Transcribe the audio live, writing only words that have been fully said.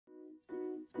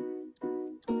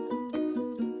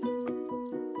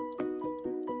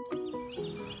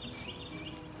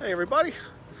Hey everybody,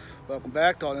 welcome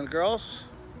back to All In the Girls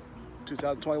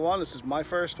 2021. This is my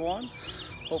first one.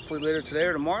 Hopefully later today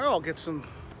or tomorrow I'll get some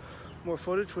more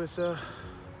footage with the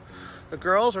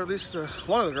girls, or at least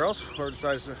one of the girls who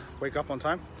decides to wake up on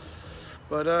time.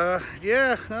 But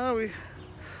yeah, no, we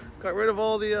got rid of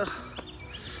all the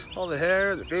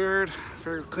hair, the beard,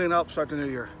 figured clean up, start the new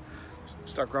year,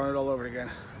 start growing it all over again.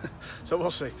 So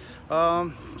we'll see. So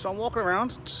I'm walking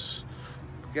around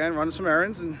again, running some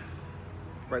errands, and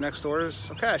right next door is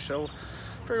a cache, so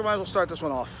figure might as well start this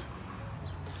one off.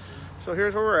 So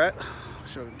here's where we're at.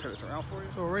 Should I turn this around for you?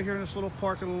 So we're right here in this little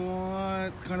parking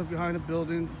lot, kind of behind a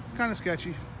building, kind of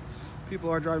sketchy. People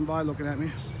are driving by looking at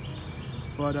me.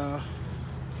 But so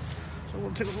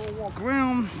we'll take a little walk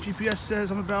around. GPS says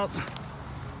I'm about a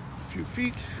few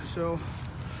feet, so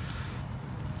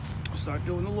I'll start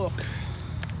doing the look.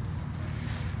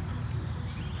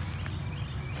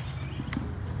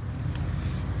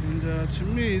 And to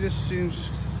me, this seems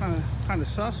kind of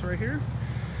sus right here.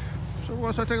 So we're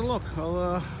gonna start taking a look. You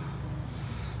know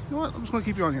what? I'm just gonna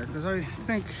keep you on here because I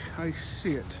think I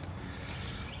see it.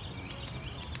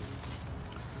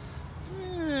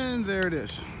 And there it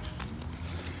is.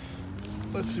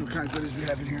 Let's see what kind of goodies we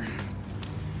have in here.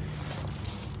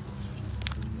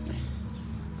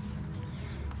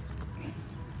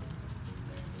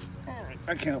 All right,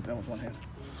 I can't open that with one hand.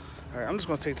 All right, I'm just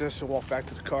gonna take this and walk back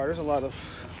to the car. There's a lot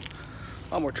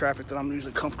more traffic than I'm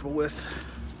usually comfortable with.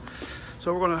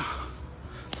 So we're gonna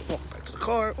walk back to the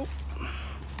car.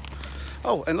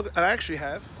 Oh, and look, I actually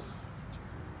have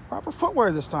proper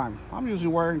footwear this time. I'm usually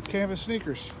wearing canvas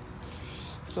sneakers.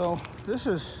 So this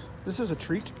is a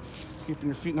treat. Keeping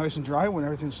your feet nice and dry when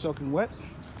everything's soaking wet.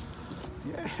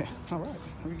 Yeah, all right,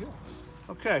 here we go.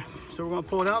 Okay, so we're gonna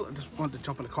pull it out. I just wanted to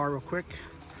jump in the car real quick.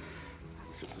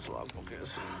 Let's see what this logbook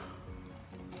is.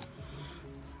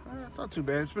 It's not too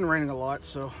bad. It's been raining a lot,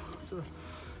 so it's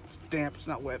damp. It's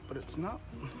not wet, but it's not.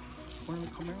 When did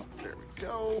it come out? There we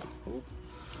go. Oop.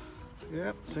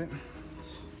 Yep, that's it.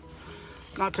 It's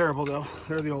not terrible though.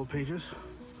 They're the old pages,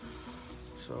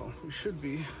 so we should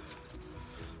be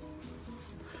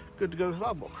good to go to the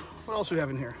logbook. What else do we have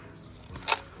in here?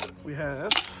 We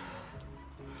have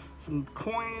some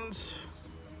coins,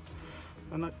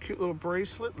 and that cute little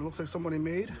bracelet. It looks like somebody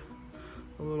made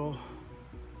a little.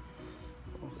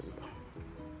 Oh, there we go.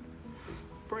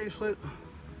 Bracelet,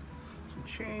 some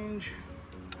change.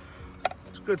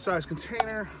 It's a good sized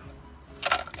container.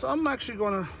 So I'm actually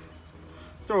going to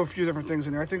throw a few different things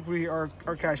in there. I think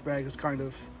our cash bag is kind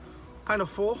of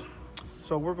full.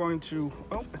 So we're going to,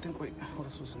 oh, I think, wait, what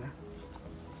else was in there?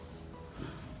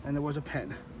 And there was a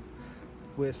pen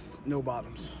with no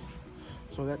bottoms.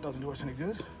 So that doesn't do us any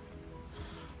good.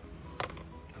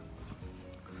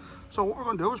 So what we're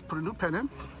gonna do is put a new pen in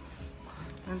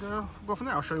and go from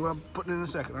there. I'll show you what I'm putting in a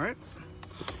second, all right?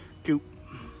 Cute.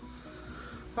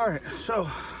 All right, so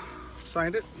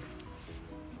signed it.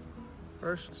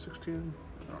 First, 16,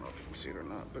 I don't know if you can see it or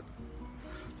not, but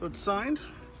so it's signed.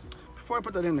 Before I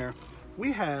put that in there,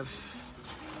 we have,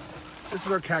 this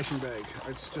is our caching bag.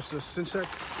 It's just a cinch set,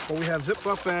 but we have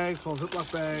Ziploc bag, full of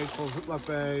Ziploc bag, full of Ziploc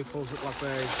bag, full of Ziploc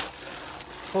bag,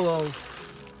 full of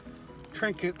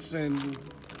trinkets and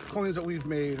coins that we've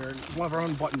made, or one of our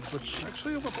own buttons, which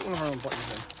actually we'll put one of our own buttons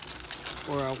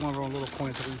in, or one of our own little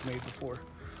coins that we've made before.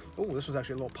 Oh, this was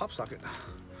actually a little pop socket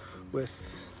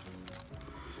with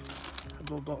a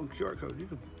little Dalton QR code. You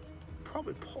could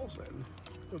probably pause that.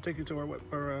 It'll take you to our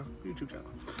YouTube channel.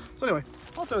 So anyway,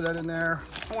 I'll throw that in there.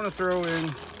 I want to throw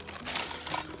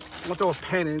a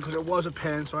pen in because it was a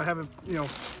pen, so I have a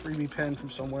freebie pen from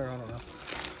somewhere. I don't know.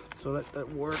 So that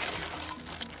worked.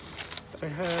 I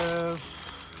have.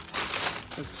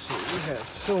 Let's see. We have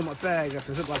so much bag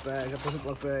after Ziploc bag after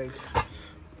Ziploc bag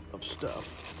of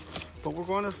stuff. But we're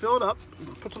going to fill it up,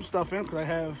 put some stuff in because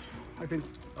I think,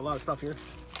 a lot of stuff here.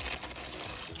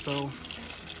 So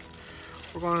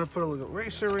we're going to put a little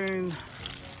eraser in.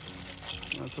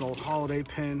 That's an old holiday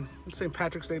pin. It's St.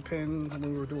 Patrick's Day pin when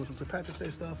we were doing some St. Patrick's Day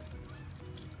stuff.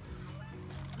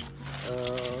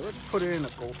 Let's put in a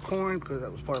gold coin because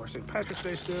that was part of our St. Patrick's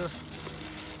Day stuff.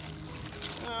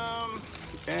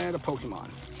 And a Pokemon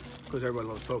because everybody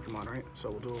loves Pokemon, right? So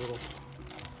we'll do a little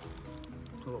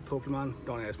Pokemon.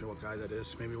 Don't ask me what guy that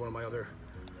is. Maybe one of my other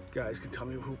guys can tell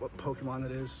me what Pokemon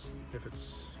that is, if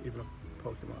it's even a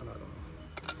Pokemon. I don't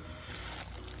know.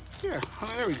 Yeah,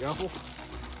 there we go. We'll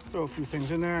throw a few things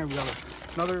in there. We got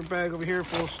another bag over here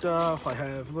full of stuff. I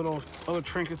have little other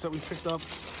trinkets that we picked up.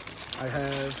 I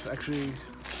have actually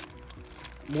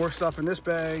more stuff in this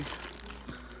bag.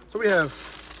 So we have,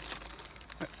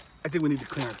 I think we need to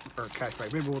clean our cash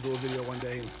bag. Maybe we'll do a video one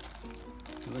day and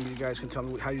And then you guys can tell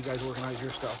me how you guys organize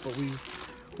your stuff. But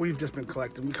we've just been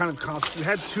collecting. We kind of we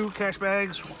had 2 cash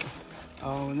bags,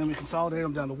 and then we consolidated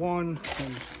them down to 1,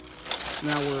 and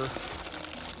now we're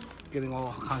getting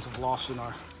all kinds of lost in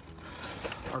our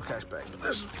cash bag.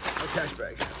 This is our cash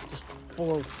bag, just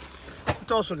full of.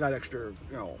 It's also got extra,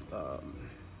 you know,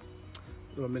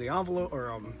 little mini envelope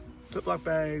or Ziploc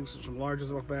bags, some larger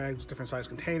Ziploc bags, different size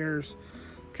containers,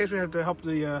 in case we have to help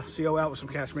the CO out with some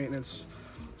cash maintenance.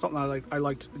 Something I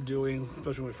liked doing,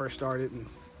 especially when we first started, and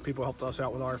people helped us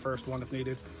out with our first one if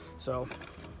needed. So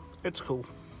it's cool.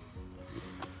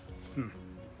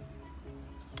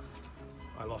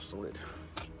 I lost the lid.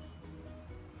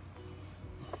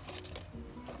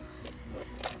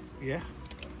 Yeah,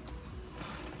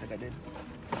 I think I did.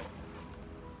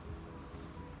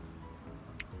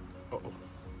 Uh-oh.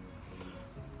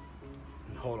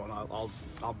 Hold on, I'll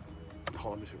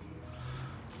hold on. It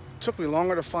took me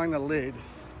longer to find the lid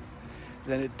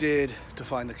than it did to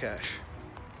find the cash.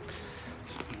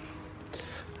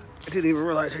 I didn't even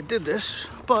realize I did this,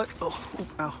 but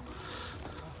ow.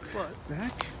 But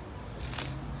back.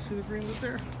 See the green lid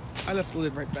there? I left the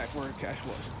lid right back where the cash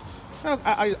was.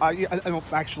 I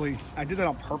don't actually. I did that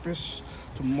on purpose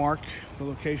to mark the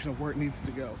location of where it needs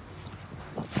to go.